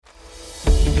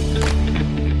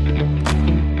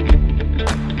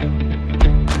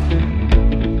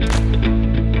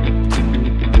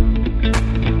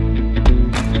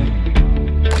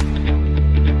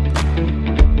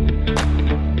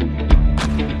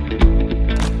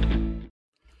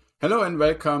Hello and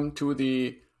welcome to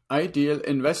the Ideal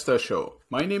Investor Show.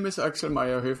 My name is Axel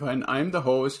Meyerhöfer and I'm the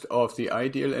host of the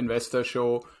Ideal Investor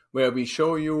Show, where we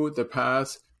show you the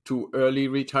path to early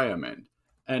retirement.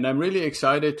 And I'm really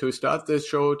excited to start this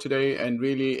show today and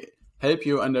really help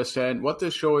you understand what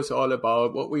this show is all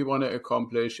about, what we want to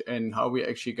accomplish, and how we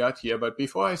actually got here. But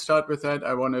before I start with that,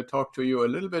 I want to talk to you a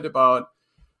little bit about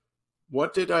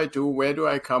what did I do, where do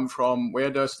I come from, where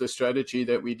does the strategy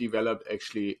that we developed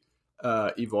actually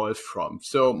evolved from.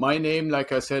 So my name,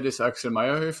 like I said, is Axel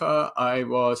Meyerhöfer. I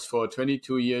was for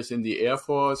 22 years in the Air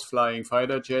Force, flying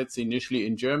fighter jets, initially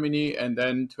in Germany, and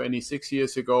then 26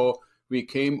 years ago, we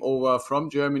came over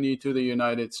from Germany to the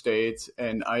United States,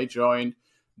 and I joined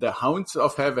the Hounds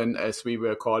of Heaven, as we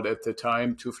were called at the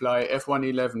time, to fly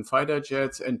F-111 fighter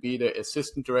jets and be the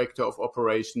Assistant Director of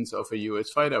Operations of a U.S.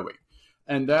 fighter wing.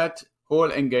 And that whole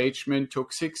engagement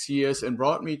took 6 years and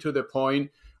brought me to the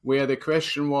point where the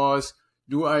question was,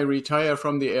 do I retire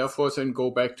from the Air Force and go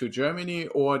back to Germany,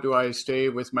 or do I stay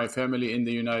with my family in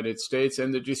the United States?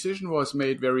 And the decision was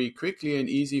made very quickly and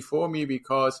easy for me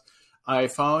because I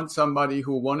found somebody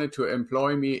who wanted to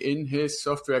employ me in his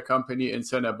software company in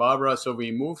Santa Barbara. So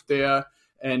we moved there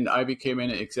and I became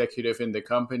an executive in the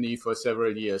company for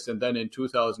several years. And then in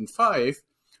 2005,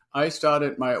 I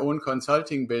started my own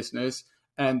consulting business.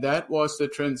 And that was the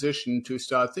transition to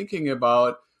start thinking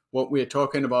about what we're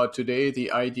talking about today,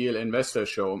 the Ideal Investor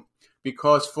Show.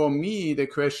 Because for me, the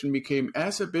question became,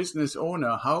 as a business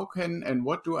owner, how can and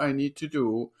what do I need to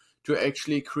do to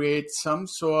actually create some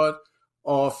sort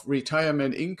of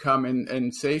retirement income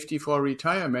and safety for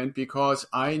retirement? Because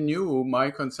I knew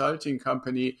my consulting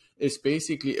company is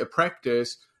basically a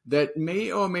practice that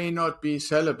may or may not be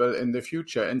sellable in the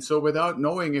future. And so without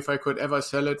knowing if I could ever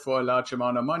sell it for a large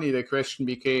amount of money, the question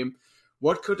became,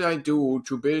 what could I do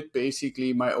to build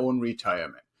basically my own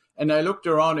retirement? And I looked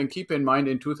around, and keep in mind,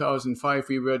 in 2005,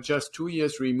 we were just 2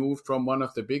 years removed from one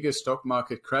of the biggest stock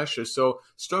market crashes. So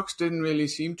stocks didn't really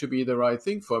seem to be the right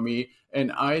thing for me.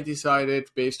 And I decided,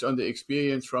 based on the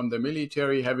experience from the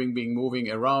military, having been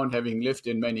moving around, having lived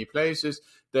in many places,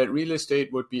 that real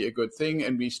estate would be a good thing.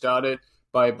 And we started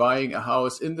by buying a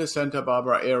house in the Santa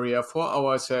Barbara area for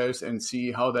ourselves and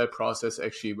see how that process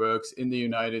actually works in the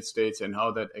United States and how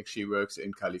that actually works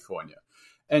in California.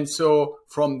 And so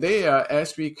from there,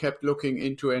 as we kept looking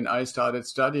into and I started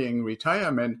studying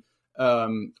retirement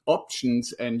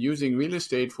options and using real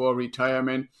estate for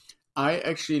retirement, I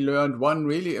actually learned one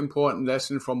really important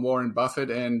lesson from Warren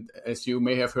Buffett. And as you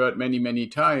may have heard many, many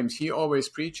times, he always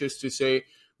preaches to say,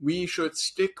 we should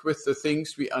stick with the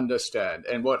things we understand.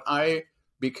 And what I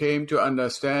became to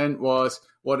understand was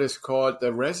what is called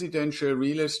the residential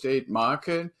real estate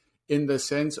market, in the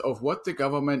sense of what the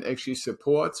government actually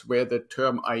supports, where the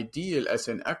term ideal as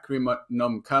an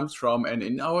acronym comes from. And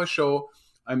in our show,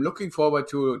 I'm looking forward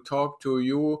to talk to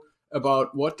you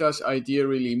about what does ideal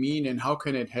really mean and how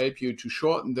can it help you to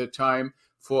shorten the time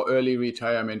for early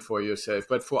retirement for yourself.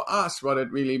 But for us, what it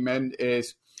really meant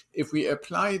is, if we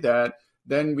apply that,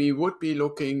 then we would be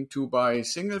looking to buy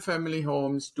single-family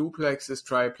homes, duplexes,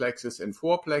 triplexes, and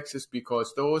fourplexes,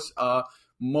 because those are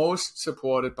most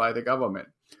supported by the government.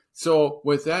 So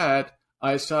with that,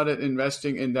 I started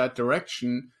investing in that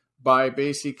direction by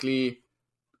basically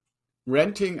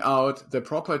renting out the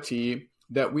property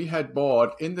that we had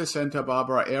bought in the Santa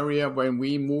Barbara area when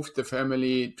we moved the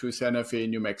family to Santa Fe,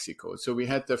 New Mexico. So we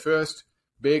had the first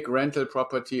big rental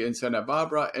property in Santa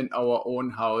Barbara and our own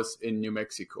house in New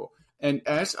Mexico. And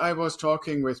as I was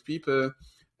talking with people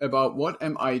about what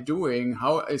am I doing,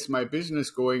 how is my business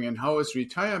going, and how is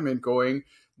retirement going,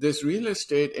 this real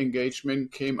estate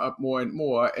engagement came up more and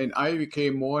more, and I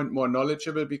became more and more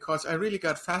knowledgeable because I really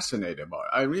got fascinated about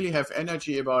it. I really have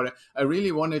energy about it. I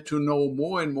really wanted to know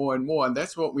more and more and more, and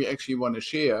that's what we actually want to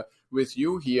share with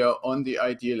you here on the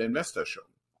Ideal Investor Show.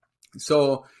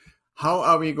 So how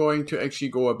are we going to actually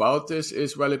go about this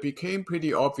is, well, it became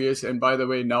pretty obvious. And by the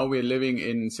way, now we're living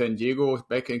in San Diego,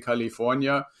 back in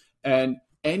California, and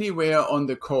anywhere on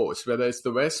the coast, whether it's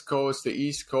the West Coast, the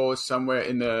East Coast, somewhere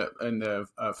in the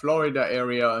Florida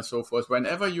area and so forth,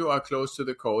 whenever you are close to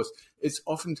the coast, it's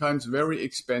oftentimes very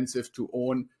expensive to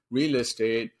own real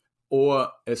estate, or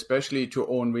especially to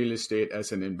own real estate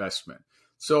as an investment.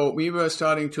 So we were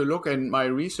starting to look, and my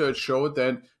research showed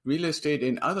that real estate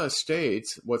in other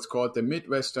states, what's called the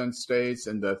Midwestern states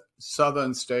and the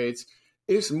Southern states,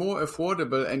 is more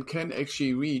affordable and can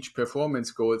actually reach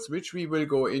performance goals, which we will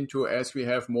go into as we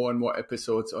have more and more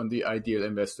episodes on the Ideal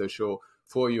Investor Show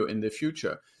for you in the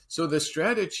future. So the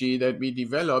strategy that we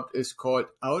developed is called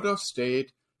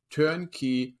out-of-state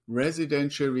turnkey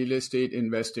residential real estate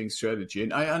investing strategy.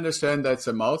 And I understand that's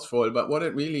a mouthful, but what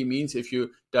it really means, if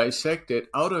you dissect it,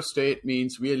 out of state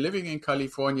means we are living in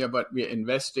California, but we are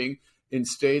investing in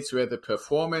states where the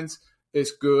performance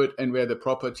is good and where the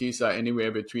properties are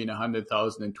anywhere between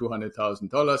 $100,000 and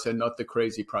 $200,000 and not the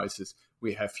crazy prices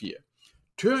we have here.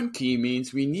 Turnkey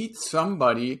means we need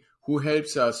somebody who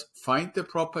helps us find the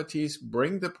properties,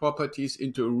 bring the properties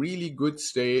into a really good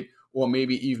state, or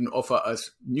maybe even offer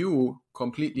us new,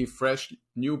 completely fresh,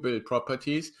 new build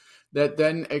properties that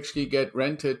then actually get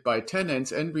rented by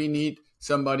tenants. And we need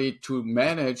somebody to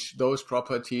manage those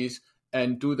properties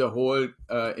and do the whole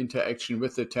interaction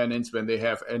with the tenants when they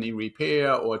have any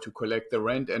repair or to collect the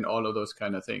rent and all of those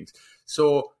kind of things.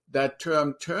 So that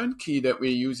term turnkey that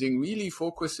we're using really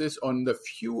focuses on the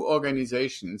few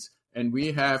organizations, and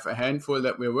we have a handful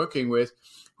that we're working with,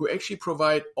 who actually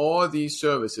provide all these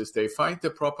services. They find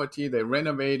the property, they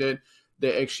renovate it,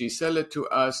 they actually sell it to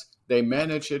us, they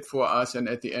manage it for us, and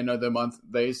at the end of the month,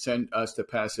 they send us the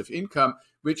passive income,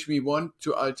 which we want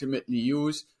to ultimately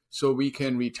use so we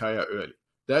can retire early.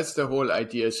 That's the whole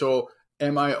idea. So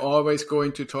am I always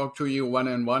going to talk to you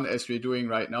one-on-one as we're doing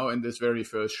right now in this very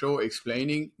first show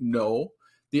explaining? No.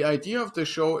 The idea of the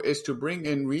show is to bring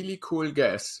in really cool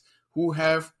guests who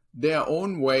have their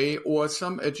own way or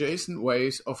some adjacent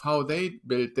ways of how they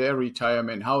build their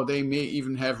retirement, how they may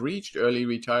even have reached early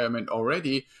retirement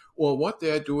already, or what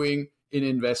they're doing in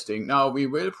investing. Now, we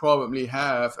will probably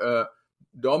have a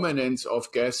dominance of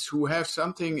guests who have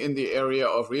something in the area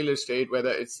of real estate,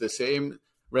 whether it's the same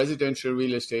residential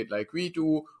real estate like we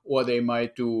do, or they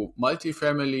might do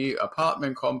multifamily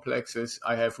apartment complexes.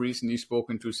 I have recently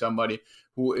spoken to somebody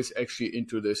who is actually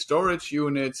into the storage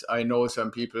units. I know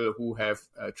some people who have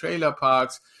trailer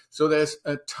parks. So there's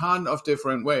a ton of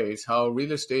different ways how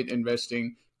real estate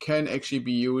investing can actually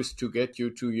be used to get you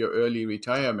to your early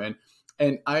retirement.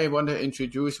 And I want to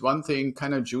introduce one thing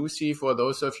kind of juicy for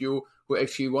those of you who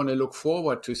actually want to look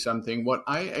forward to something. What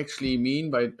I actually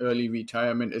mean by early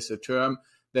retirement is a term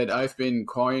that I have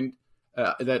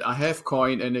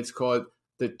coined, and it's called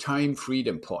the time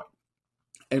freedom point.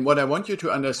 And what I want you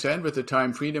to understand with the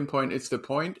time freedom point, it's the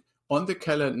point on the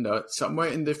calendar somewhere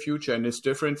in the future, and it's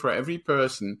different for every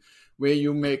person, where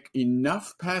you make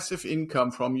enough passive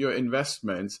income from your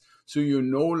investments so you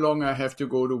no longer have to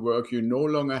go to work, you no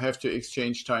longer have to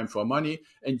exchange time for money,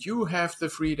 and you have the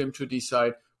freedom to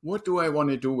decide, what do I want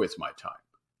to do with my time?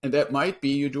 And that might be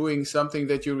you doing something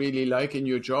that you really like in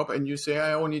your job, and you say,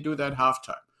 I only do that half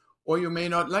time. Or you may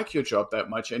not like your job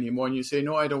that much anymore, and you say,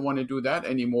 no, I don't want to do that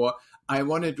anymore. I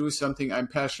want to do something I'm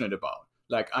passionate about.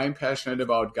 Like I'm passionate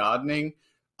about gardening.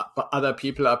 Other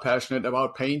people are passionate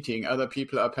about painting. Other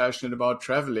people are passionate about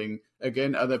traveling.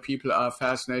 Again, other people are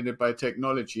fascinated by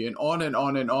technology, and on and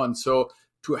on and on. So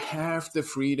to have the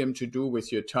freedom to do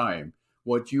with your time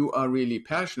what you are really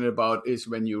passionate about is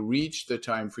when you reach the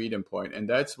time freedom point. And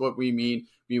that's what we mean.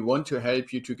 We want to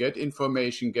help you to get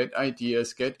information, get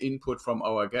ideas, get input from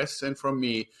our guests and from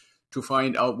me to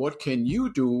find out what can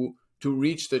you do to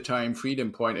reach the time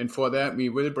freedom point. And for that, we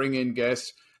will bring in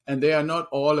guests. And they are not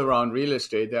all around real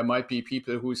estate. There might be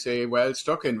people who say, well,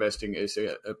 stock investing is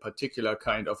a particular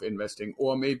kind of investing,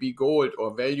 or maybe gold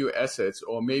or value assets,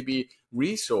 or maybe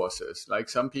resources. Like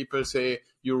some people say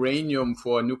uranium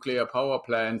for nuclear power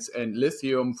plants and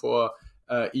lithium for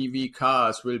EV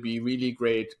cars will be really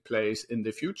great place in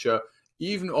the future.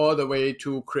 Even all the way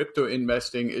to crypto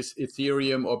investing. Is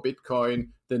Ethereum or Bitcoin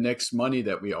the next money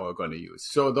that we are going to use?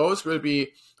 So those will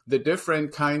be the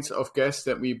different kinds of guests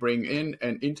that we bring in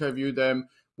and interview them.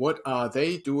 What are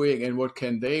they doing and what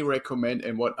can they recommend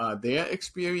and what are their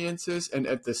experiences? And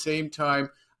at the same time,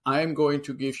 I'm going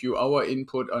to give you our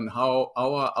input on how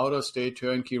our out-of-state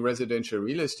turnkey residential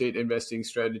real estate investing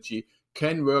strategy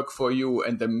can work for you.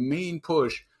 And the main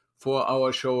push for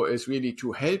our show is really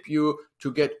to help you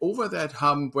to get over that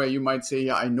hump where you might say,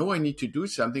 yeah, I know I need to do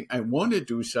something. I want to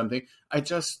do something. I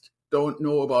just don't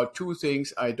know about two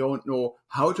things. I don't know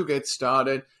how to get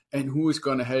started and who is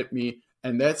going to help me.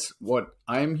 And that's what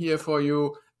I'm here for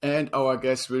you. And our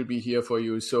guests will be here for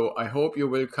you. So I hope you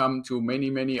will come to many,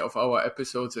 many of our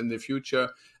episodes in the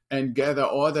future and gather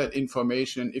all that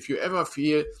information. If you ever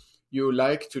feel you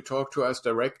like to talk to us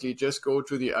directly, just go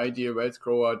to the Ideal Wealth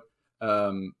Grower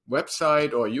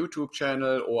website or YouTube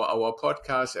channel or our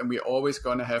podcast, and we're always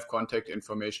going to have contact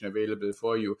information available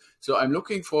for you. So I'm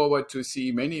looking forward to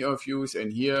see many of you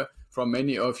and hear from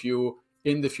many of you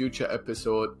in the future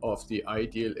episode of the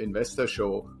Ideal Investor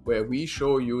Show, where we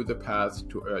show you the path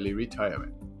to early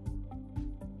retirement.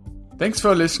 Thanks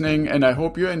for listening, and I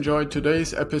hope you enjoyed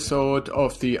today's episode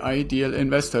of the Ideal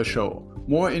Investor Show.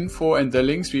 More info and the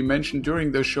links we mentioned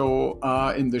during the show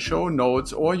are in the show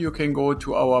notes, or you can go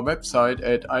to our website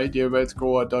at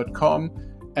idealwealthgrower.com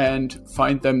and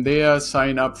find them there.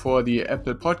 Sign up for the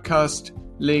Apple Podcast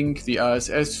link, the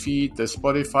RSS feed, the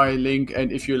Spotify link,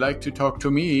 and if you like to talk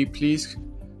to me, please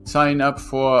sign up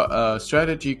for a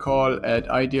strategy call at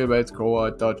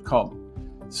idealwealthgrower.com.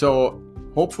 So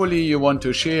hopefully you want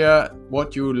to share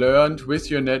what you learned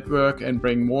with your network and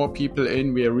bring more people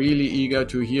in. We are really eager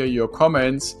to hear your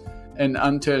comments. And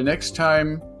until next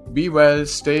time, be well,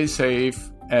 stay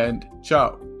safe, and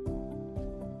ciao.